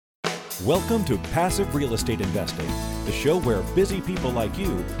Welcome to Passive Real Estate Investing, the show where busy people like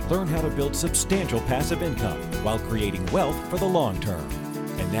you learn how to build substantial passive income while creating wealth for the long term.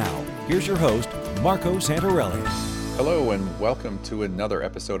 And now, here's your host, Marco Santarelli. Hello, and welcome to another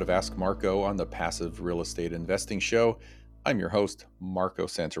episode of Ask Marco on the Passive Real Estate Investing Show. I'm your host, Marco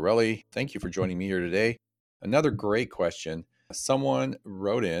Santarelli. Thank you for joining me here today. Another great question. Someone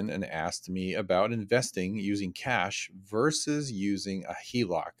wrote in and asked me about investing using cash versus using a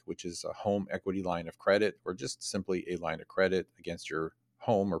HELOC, which is a home equity line of credit, or just simply a line of credit against your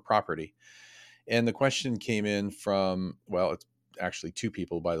home or property. And the question came in from, well, it's actually two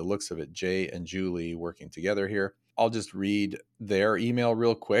people by the looks of it, Jay and Julie working together here. I'll just read their email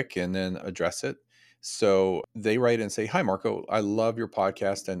real quick and then address it. So they write and say, "Hi, Marco. I love your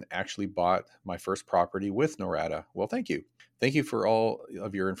podcast and actually bought my first property with Norada." Well, thank you. Thank you for all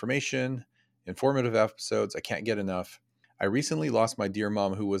of your information, informative episodes. I can't get enough. I recently lost my dear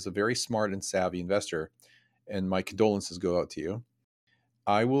mom, who was a very smart and savvy investor, and my condolences go out to you.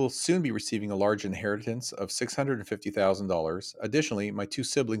 I will soon be receiving a large inheritance of $650,000. Additionally, my two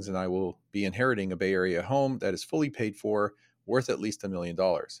siblings and I will be inheriting a Bay Area home that is fully paid for, worth at least $1 million.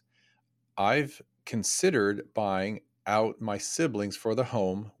 I've considered buying out my siblings for the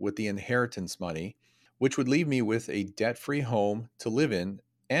home with the inheritance money, which would leave me with a debt-free home to live in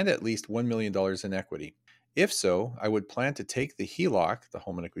and at least $1 million in equity. If so, I would plan to take the HELOC, the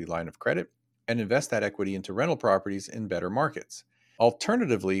home equity line of credit, and invest that equity into rental properties in better markets.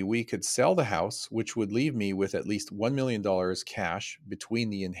 Alternatively, we could sell the house, which would leave me with at least $1 million cash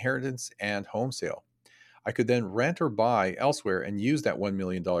between the inheritance and home sale. I could then rent or buy elsewhere and use that $1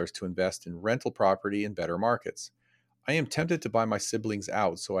 million to invest in rental property in better markets. I am tempted to buy my siblings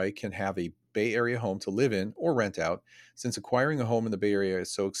out so I can have a Bay Area home to live in or rent out, since acquiring a home in the Bay Area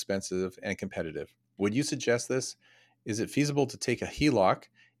is so expensive and competitive. Would you suggest this? Is it feasible to take a HELOC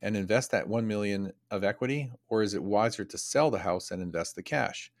and invest that $1 million of equity, or is it wiser to sell the house and invest the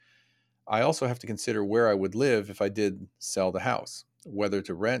cash? I also have to consider where I would live if I did sell the house, whether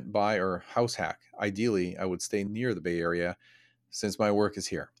to rent, buy, or house hack. Ideally, I would stay near the Bay Area since my work is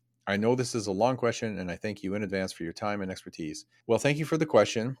here. I know this is a long question, and I thank you in advance for your time and expertise. Well, thank you for the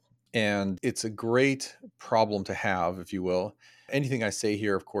question, and it's a great problem to have, if you will. Anything I say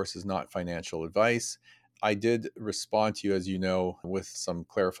here, of course, is not financial advice. I did respond to you, as you know, with some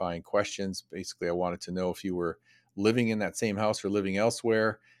clarifying questions. Basically, I wanted to know if you were living in that same house or living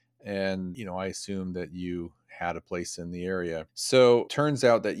elsewhere. And, I assumed that you had a place in the area. So turns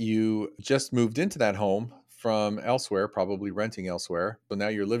out that you just moved into that home from elsewhere, probably renting elsewhere. So now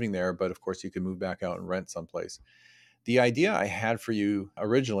you're living there, but of course you can move back out and rent someplace. The idea I had for you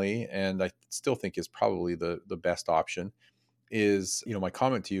originally, and I still think is probably the best option, is, my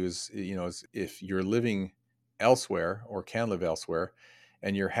comment to you is if you're living elsewhere or can live elsewhere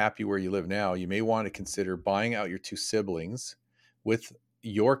and you're happy where you live now, you may want to consider buying out your two siblings with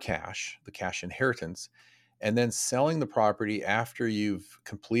your cash, the cash inheritance, and then selling the property after you've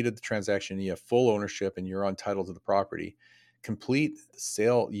completed the transaction. You have full ownership and you're on title to the property. Complete the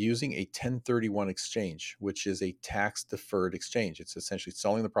sale using a 1031 exchange, which is a tax deferred exchange. It's essentially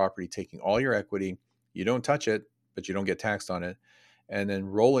selling the property, taking all your equity. You don't touch it, but you don't get taxed on it, and then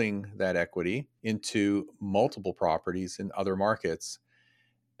rolling that equity into multiple properties in other markets,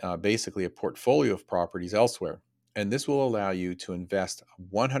 basically a portfolio of properties elsewhere. And this will allow you to invest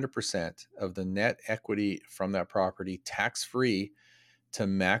 100% of the net equity from that property tax-free to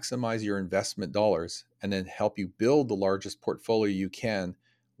maximize your investment dollars and then help you build the largest portfolio you can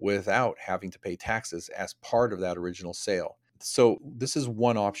without having to pay taxes as part of that original sale. So this is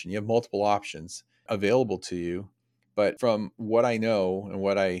one option. You have multiple options available to you. But from what I know and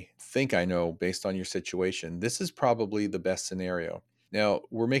what I think I know based on your situation, this is probably the best scenario. Now,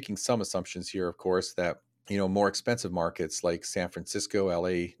 we're making some assumptions here, of course, that more expensive markets like San Francisco,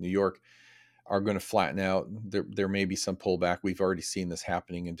 LA, New York are going to flatten out. There may be some pullback. We've already seen this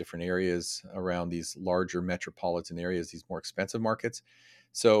happening in different areas around these larger metropolitan areas, these more expensive markets.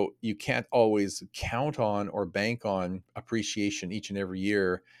 So you can't always count on or bank on appreciation each and every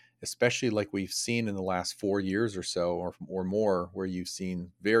year, especially like we've seen in the last 4 years or so or more, where you've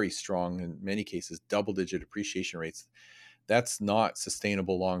seen very strong, in many cases, double-digit appreciation rates. That's not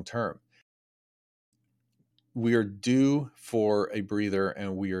sustainable long term. We are due for a breather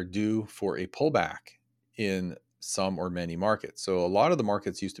and we are due for a pullback in some or many markets. So a lot of the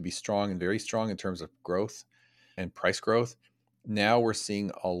markets used to be strong and very strong in terms of growth and price growth. Now we're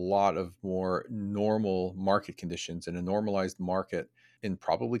seeing a lot of more normal market conditions in a normalized market in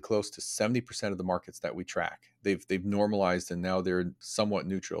probably close to 70% of the markets that we track. They've normalized and now they're somewhat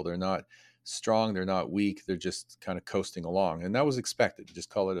neutral. They're not strong, they're not weak, they're just kind of coasting along. And that was expected. Just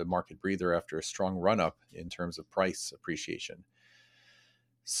call it a market breather after a strong run up in terms of price appreciation.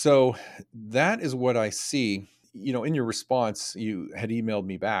 So that is what I see. In your response, you had emailed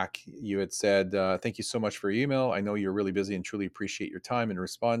me back. You had said, thank you so much for your email. I know you're really busy and truly appreciate your time in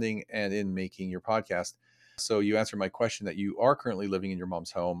responding and in making your podcast. So you answered my question that you are currently living in your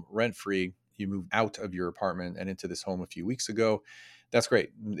mom's home, rent free. You moved out of your apartment and into this home a few weeks ago. That's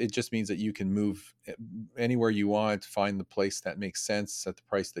great. It just means that you can move anywhere you want, find the place that makes sense at the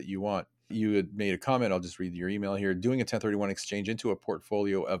price that you want. You had made a comment. I'll just read your email here. Doing a 1031 exchange into a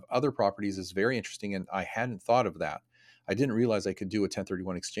portfolio of other properties is very interesting, and I hadn't thought of that. I didn't realize I could do a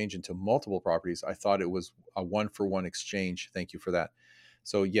 1031 exchange into multiple properties. I thought it was a one-for-one exchange. Thank you for that.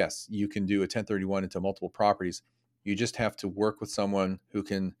 So yes, you can do a 1031 into multiple properties. You just have to work with someone who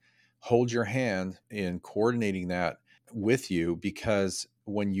can hold your hand in coordinating that with you, because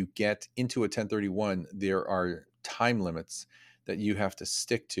when you get into a 1031, there are time limits that you have to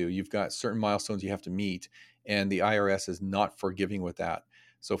stick to. You've got certain milestones you have to meet, and the IRS is not forgiving with that.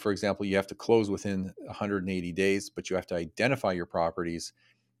 So, for example, you have to close within 180 days, but you have to identify your properties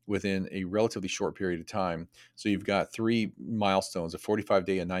within a relatively short period of time. So you've got three milestones: a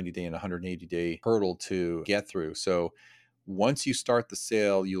 45-day, a 90-day, and a 180-day hurdle to get through. So once you start the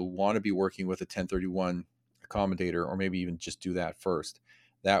sale, you'll want to be working with a 1031 accommodator, or maybe even just do that first.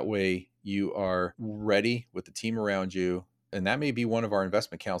 That way you are ready with the team around you. And that may be one of our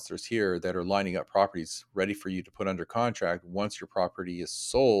investment counselors here that are lining up properties ready for you to put under contract once your property is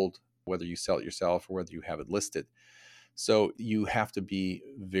sold, whether you sell it yourself or whether you have it listed. So you have to be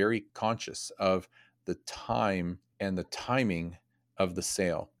very conscious of the time and the timing of the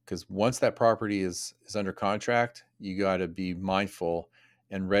sale, because once that property is under contract, you got to be mindful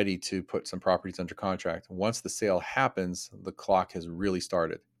and ready to put some properties under contract. Once the sale happens, the clock has really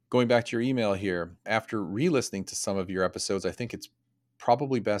started. Going back to your email here, after re-listening to some of your episodes, I think it's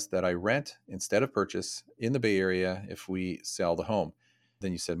probably best that I rent instead of purchase in the Bay Area if we sell the home.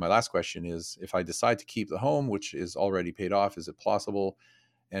 Then you said, my last question is, if I decide to keep the home, which is already paid off, is it plausible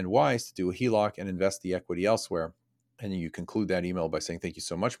and wise to do a HELOC and invest the equity elsewhere? And you conclude that email by saying, thank you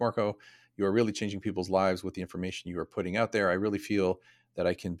so much, Marco. You are really changing people's lives with the information you are putting out there. I really feel that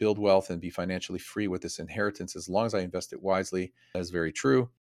I can build wealth and be financially free with this inheritance as long as I invest it wisely. That is very true.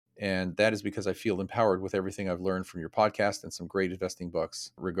 And that is because I feel empowered with everything I've learned from your podcast and some great investing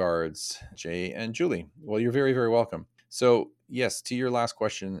books. Regards, Jay and Julie. Well, you're very, very welcome. So yes, to your last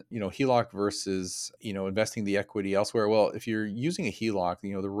question, HELOC versus, investing the equity elsewhere. Well, if you're using a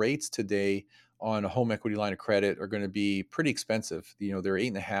HELOC, the rates today on a home equity line of credit are going to be pretty expensive. They're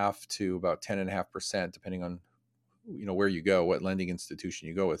 8.5% to about 10.5%, depending on, where you go, what lending institution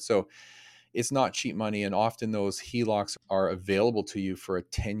you go with. So it's not cheap money. And often those HELOCs are available to you for a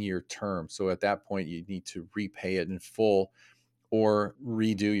 10-year term. So at that point, you need to repay it in full, or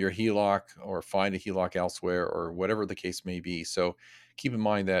redo your HELOC, or find a HELOC elsewhere, or whatever the case may be. So keep in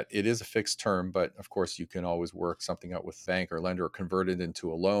mind that it is a fixed term, but of course you can always work something out with bank or lender, or convert it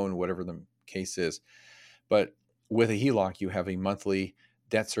into a loan, whatever the case is. But with a HELOC, you have a monthly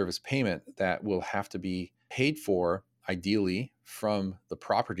debt service payment that will have to be paid for, ideally from the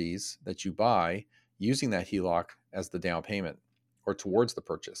properties that you buy, using that HELOC as the down payment or towards the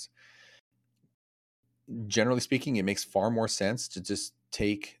purchase. Generally speaking, it makes far more sense to just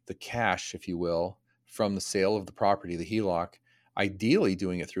take the cash, if you will, from the sale of the property, the HELOC, ideally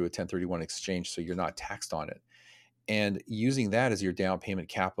doing it through a 1031 exchange so you're not taxed on it, and using that as your down payment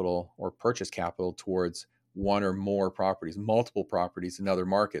capital or purchase capital towards one or more properties, multiple properties in other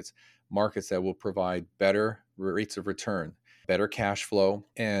markets that will provide better rates of return, better cash flow,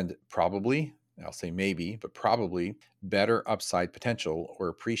 and probably, I'll say maybe, but probably better upside potential or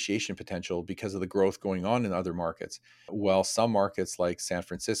appreciation potential because of the growth going on in other markets. While some markets like San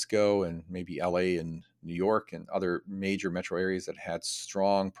Francisco and maybe LA and New York and other major metro areas that had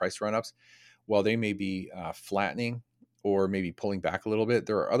strong price run-ups, while they may be flattening or maybe pulling back a little bit,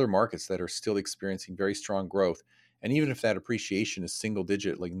 there are other markets that are still experiencing very strong growth. And even if that appreciation is single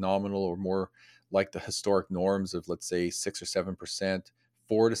digit, like nominal, or more like the historic norms of, let's say, 6 or 7%,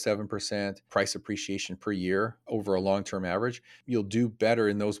 4 to 7% price appreciation per year over a long-term average, you'll do better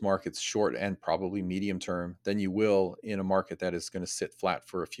in those markets short and probably medium term than you will in a market that is going to sit flat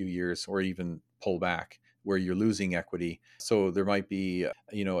for a few years or even pull back, where you're losing equity. So there might be,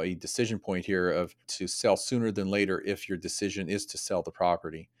 a decision point here of to sell sooner than later if your decision is to sell the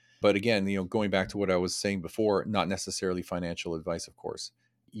property. But again, going back to what I was saying before, not necessarily financial advice, of course.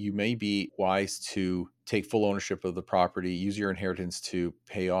 You may be wise to take full ownership of the property, use your inheritance to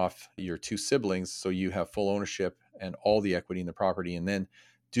pay off your two siblings so you have full ownership and all the equity in the property, and then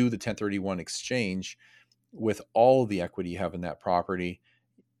do the 1031 exchange with all the equity you have in that property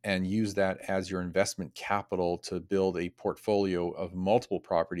and use that as your investment capital to build a portfolio of multiple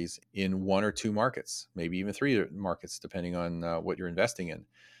properties in one or two markets, maybe even three markets, depending on what you're investing in.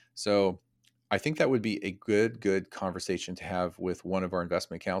 So I think that would be a good conversation to have with one of our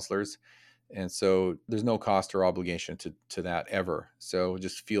investment counselors. And so there's no cost or obligation to that ever. So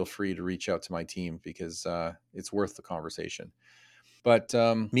just feel free to reach out to my team because it's worth the conversation. But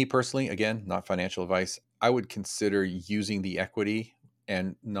me personally, again, not financial advice, I would consider using the equity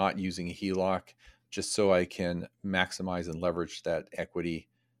and not using a HELOC just so I can maximize and leverage that equity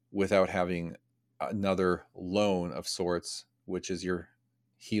without having another loan of sorts, which is your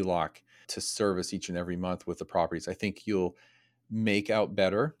HELOC, to service each and every month with the properties. I think you'll make out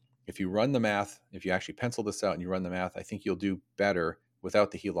better if you run the math. If you actually pencil this out and you run the math, I think you'll do better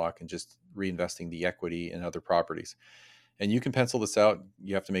without the HELOC and just reinvesting the equity in other properties. And you can pencil this out.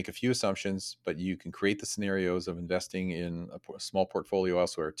 You have to make a few assumptions, but you can create the scenarios of investing in a small portfolio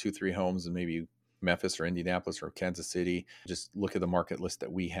elsewhere, 2-3 homes in maybe Memphis or Indianapolis or Kansas City. Just look at the market list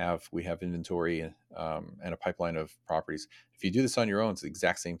that we have. We have inventory and a pipeline of properties. If you do this on your own, it's the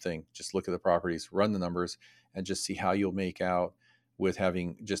exact same thing. Just look at the properties, run the numbers, and just see how you'll make out with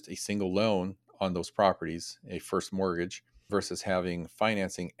having just a single loan on those properties, a first mortgage, versus having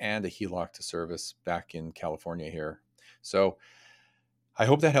financing and a HELOC to service back in California here. So I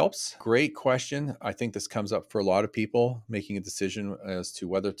hope that helps. Great question. I think this comes up for a lot of people making a decision as to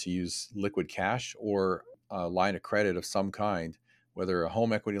whether to use liquid cash or a line of credit of some kind, whether a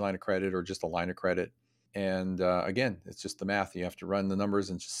home equity line of credit or just a line of credit. And again, it's just the math. You have to run the numbers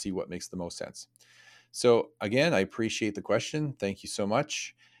and just see what makes the most sense. So again, I appreciate the question. Thank you so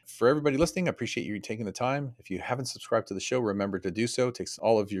much. For everybody listening, I appreciate you taking the time. If you haven't subscribed to the show, remember to do so. It takes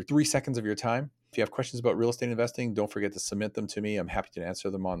all of your 3 seconds of your time. If you have questions about real estate investing, don't forget to submit them to me. I'm happy to answer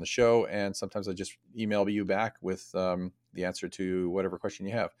them on the show. And sometimes I just email you back with the answer to whatever question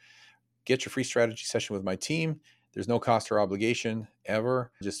you have. Get your free strategy session with my team. There's no cost or obligation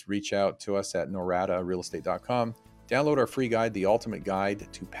ever. Just reach out to us at noradarealestate.com. Download our free guide, The Ultimate Guide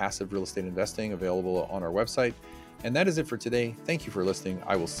to Passive Real Estate Investing, available on our website. And that is it for today. Thank you for listening.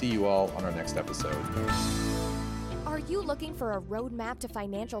 I will see you all on our next episode. Are you looking for a roadmap to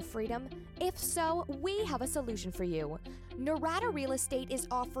financial freedom? If so, we have a solution for you. Norada Real Estate is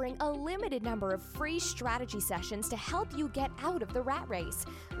offering a limited number of free strategy sessions to help you get out of the rat race.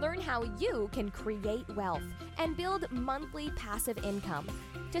 Learn how you can create wealth and build monthly passive income.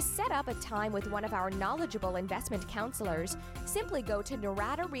 To set up a time with one of our knowledgeable investment counselors, simply go to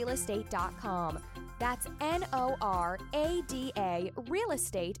noradarealestate.com. That's NORADA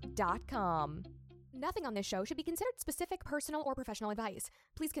realestate.com. Nothing on this show should be considered specific personal or professional advice.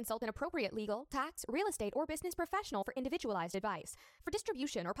 Please consult an appropriate legal, tax, real estate, or business professional for individualized advice. For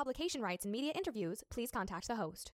distribution or publication rights and media interviews, please contact the host.